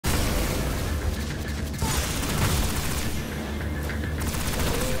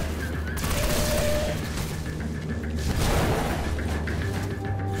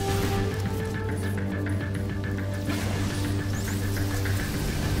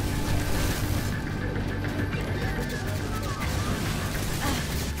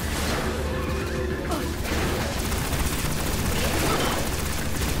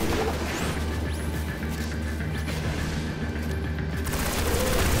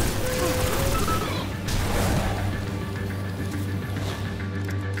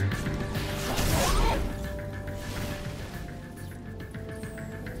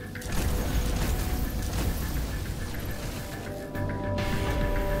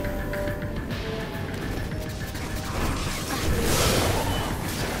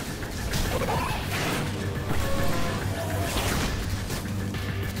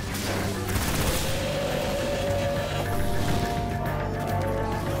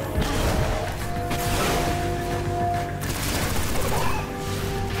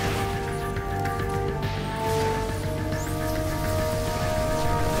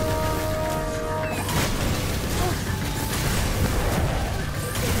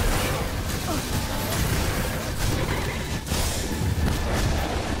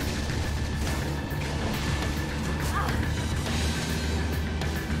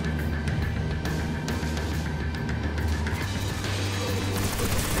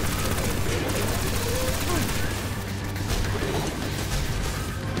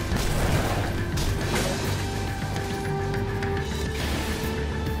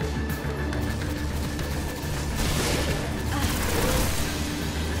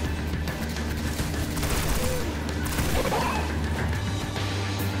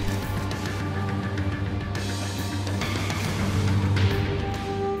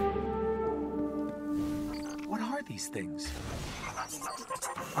these things.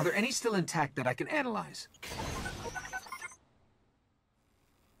 Are there any still intact that I can analyze?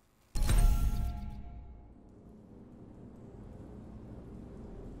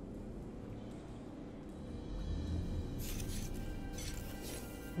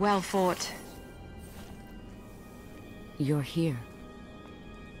 Well fought. You're here.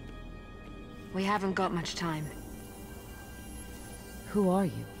 We haven't got much time. Who are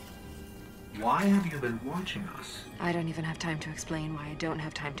you? Why have you been watching us? I don't even have time to explain why I don't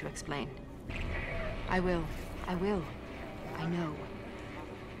have time to explain. I will. I will. I know.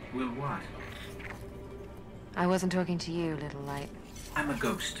 Will what? I wasn't talking to you, little light. I'm a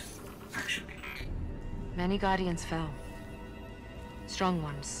ghost, actually. Many Guardians fell. Strong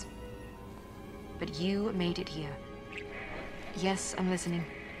ones. But you made it here. Yes, I'm listening.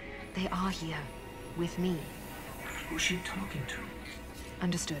 They are here. With me. Who's she talking to?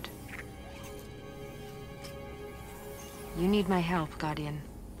 Understood. You need my help, Guardian.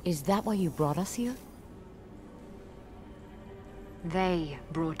 Is that why you brought us here? They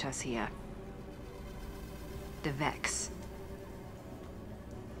brought us here. The Vex.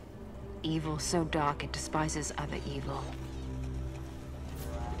 Evil so dark it despises other evil.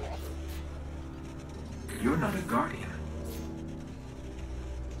 You're not a Guardian.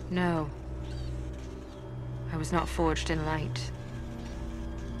 No. I was not forged in light.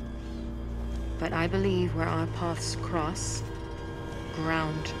 But I believe where our paths cross,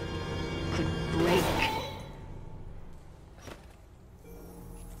 ground could break.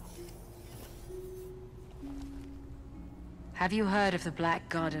 Have you heard of the Black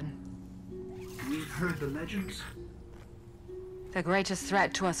Garden? We've heard the legends. The greatest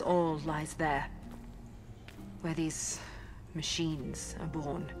threat to us all lies there. Where these machines are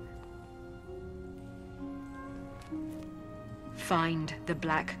born. Find the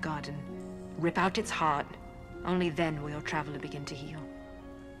Black Garden. Rip out its heart. Only then will your traveler begin to heal.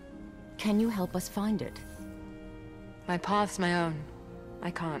 Can you help us find it? My path's my own.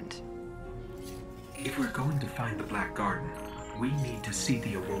 I can't. If we're going to find the Black Garden, we need to see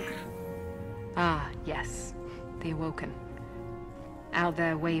the Awoken. Ah, yes. The Awoken. Out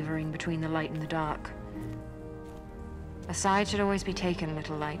there wavering between the light and the dark. A side should always be taken,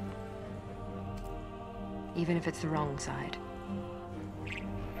 little light. Even if it's the wrong side.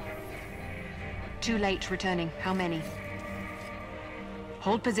 Too late returning. How many?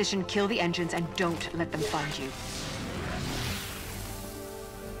 Hold position, kill the engines, and don't let them find you.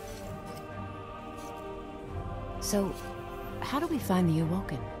 So, how do we find the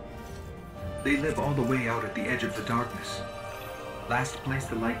Awoken? They live all the way out at the edge of the darkness. Last place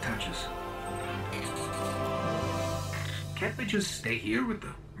the light touches. Can't we just stay here with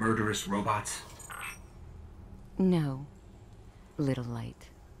the murderous robots? No, little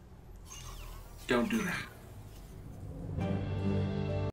light. Don't do that.